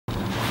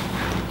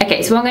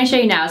Okay, so what I'm going to show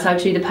you now is how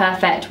to do the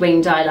perfect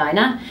winged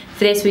eyeliner. For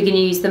this we're going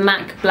to use the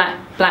MAC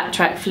Black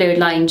Track Fluid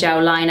Line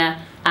Gel Liner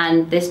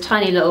and this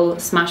tiny little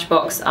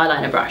Smashbox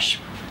eyeliner brush.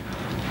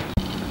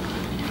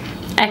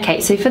 Okay,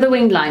 so for the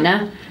winged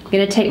liner, I'm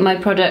going to take my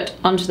product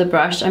onto the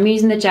brush. I'm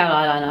using the gel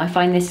eyeliner. I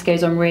find this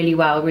goes on really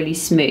well, really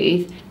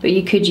smooth, but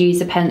you could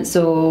use a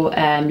pencil,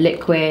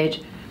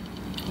 liquid,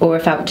 or a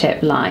felt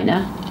tip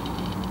liner.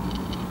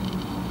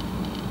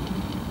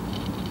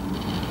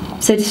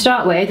 So to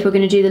start with, we're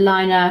going to do the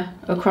liner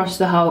across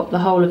the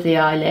whole of the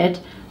eyelid,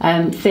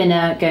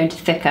 thinner going to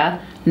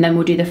thicker, and then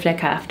we'll do the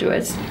flick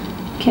afterwards.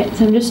 Okay,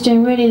 so I'm just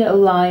doing really little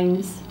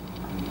lines,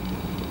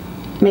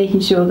 making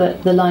sure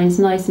that the line's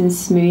nice and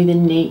smooth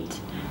and neat,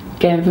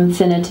 going from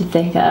thinner to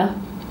thicker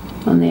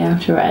on the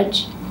outer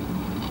edge.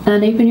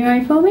 And open your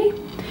eye for me.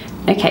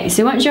 Okay,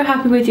 so once you're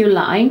happy with your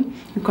line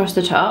across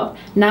the top,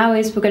 now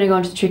we're going to go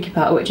on to the tricky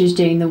part, which is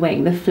doing the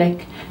wing, the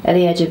flick at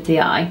the edge of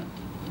the eye.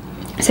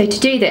 So to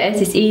do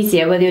this, it's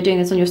easier whether you're doing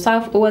this on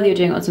yourself or whether you're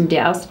doing it on somebody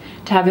else,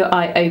 to have your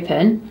eye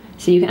open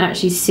so you can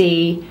actually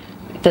see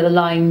that the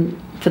line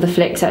for the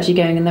flick's actually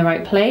going in the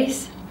right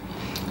place.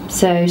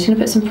 So I'm just going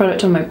to put some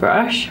product on my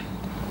brush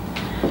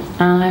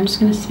and I'm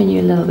just going to spin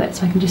you a little bit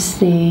so I can just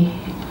see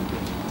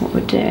what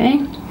we're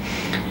doing.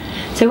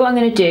 So what I'm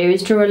going to do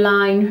is draw a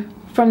line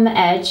from the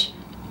edge.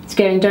 It's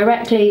going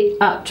directly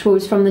up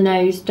towards, from the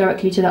nose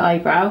directly to the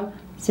eyebrow,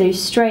 so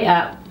straight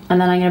up, and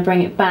then I'm going to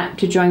bring it back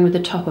to join with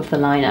the top of the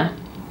liner.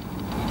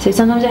 So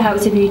sometimes it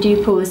helps if you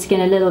do pull the skin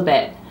a little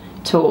bit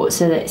taut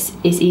so that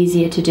it's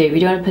easier to do. We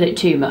don't want to put it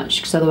too much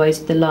because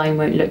otherwise the line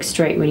won't look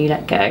straight when you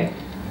let go.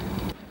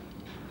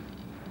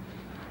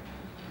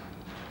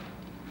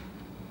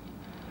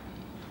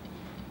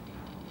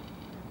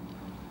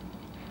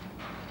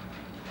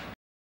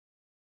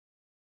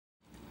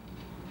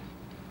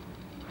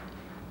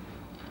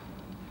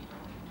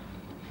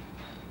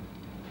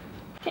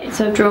 Okay,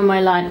 so I've drawn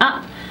my line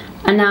up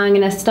and now I'm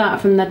going to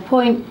start from that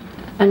point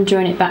and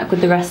join it back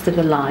with the rest of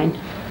the line.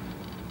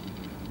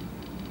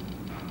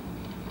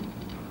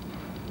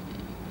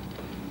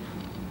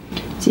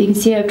 So you can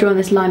see I've drawn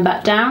this line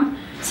back down.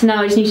 So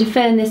now I just need to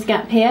fill in this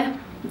gap here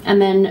and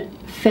then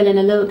fill in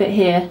a little bit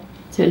here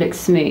so it looks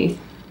smooth.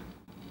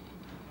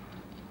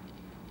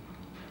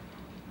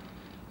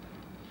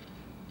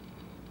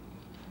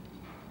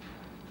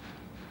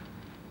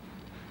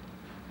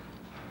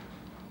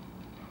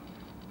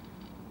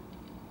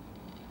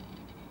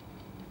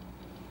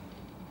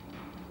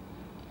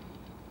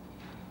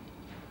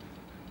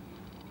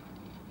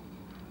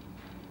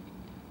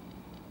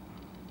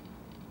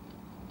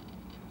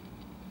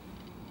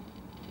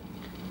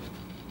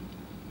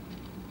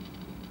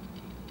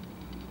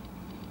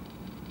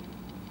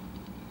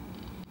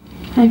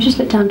 And just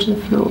look down to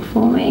the floor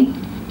for me.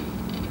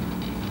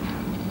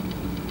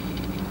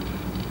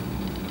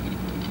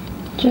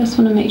 Just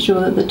want to make sure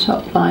that the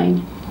top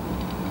line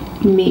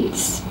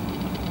meets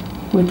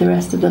with the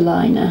rest of the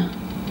liner.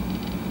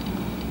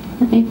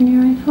 And open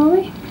your eye for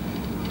me.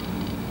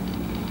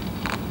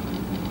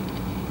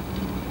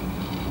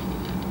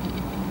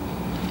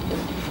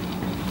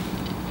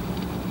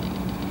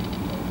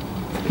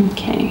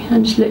 Okay,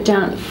 and just look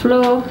down at the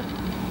floor.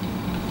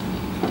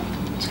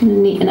 Just going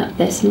to neaten up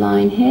this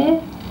line here.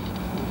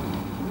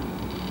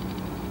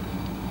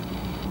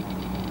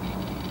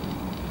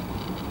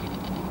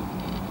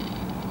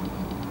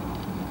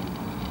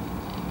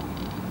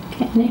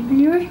 Okay, and open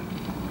your eye.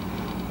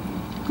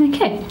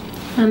 Okay,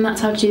 and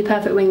that's how to do the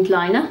perfect winged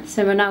liner.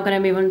 So we're now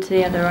going to move on to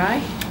the other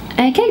eye.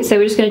 Okay, so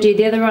we're just going to do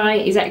the other eye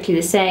exactly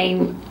the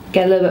same.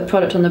 Get a little bit of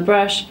product on the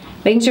brush,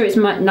 making sure it's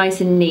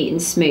nice and neat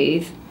and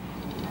smooth.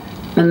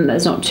 And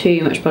there's not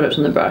too much product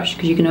on the brush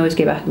because you can always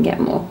go back and get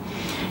more.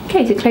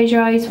 Okay, so close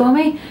your eyes for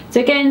me. So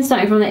again,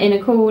 starting from the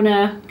inner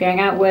corner, going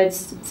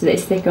outwards so that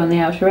it's thicker on the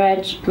outer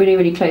edge, really,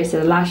 really close to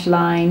the lash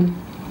line.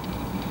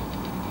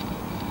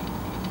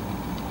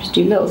 Just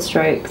do little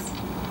strokes.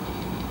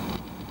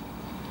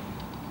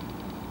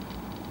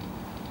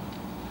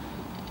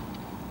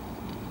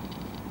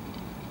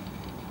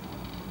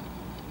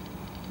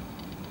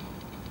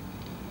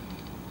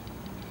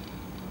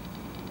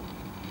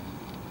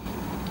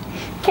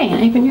 Okay,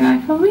 and open your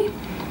eye for me.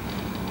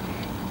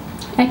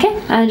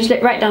 Okay, and just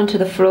look right down to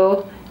the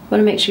floor. You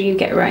want to make sure you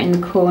get right in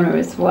the corner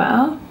as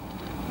well.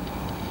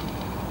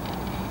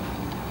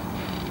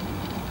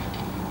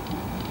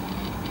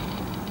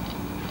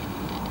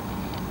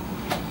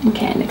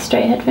 Okay, and look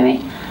straight ahead for me.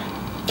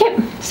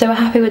 Okay, so we're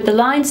happy with the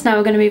lines. Now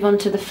we're going to move on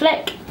to the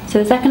flick. So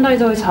the second eye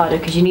is always harder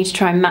because you need to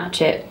try and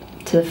match it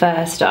to the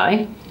first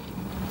eye.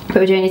 But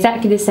we're doing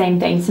exactly the same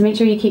thing, so make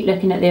sure you keep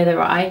looking at the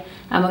other eye.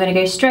 And we're going to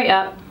go straight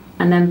up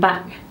and then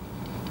back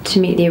to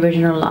meet the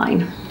original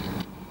line.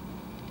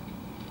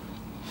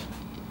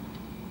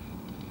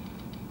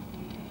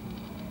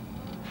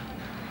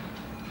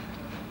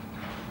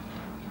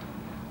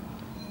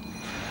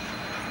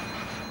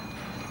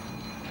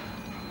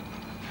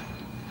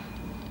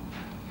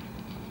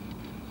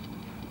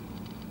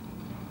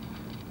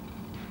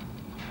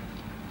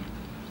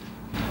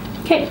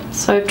 Okay,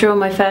 so I've drawn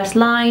my first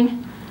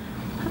line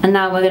and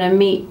now we're going to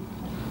meet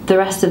the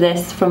rest of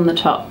this from the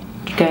top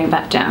going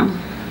back down.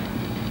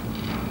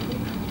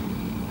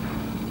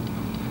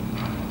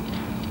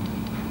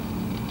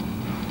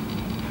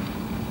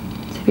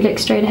 So if you look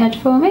straight ahead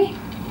for me.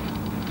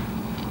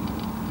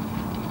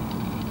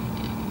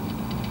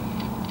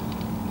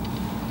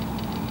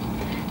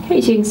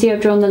 Okay, so you can see I've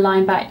drawn the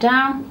line back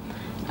down,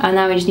 and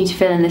now we just need to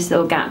fill in this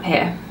little gap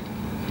here.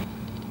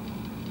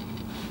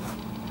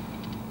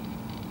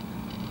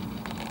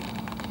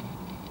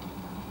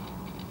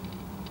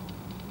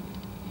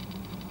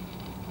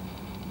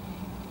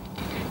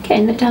 Okay,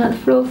 and look down at the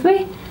floor for me,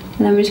 and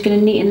then we're just going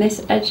to neaten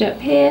this edge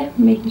up here,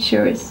 making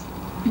sure it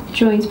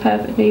joins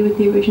perfectly with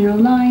the original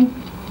line.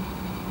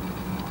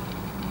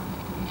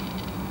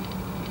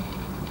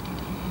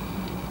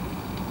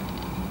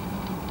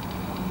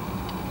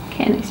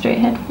 Okay, and look straight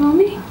ahead for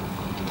me.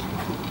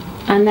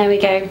 And there we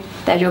go,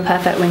 there's your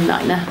perfect winged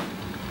liner.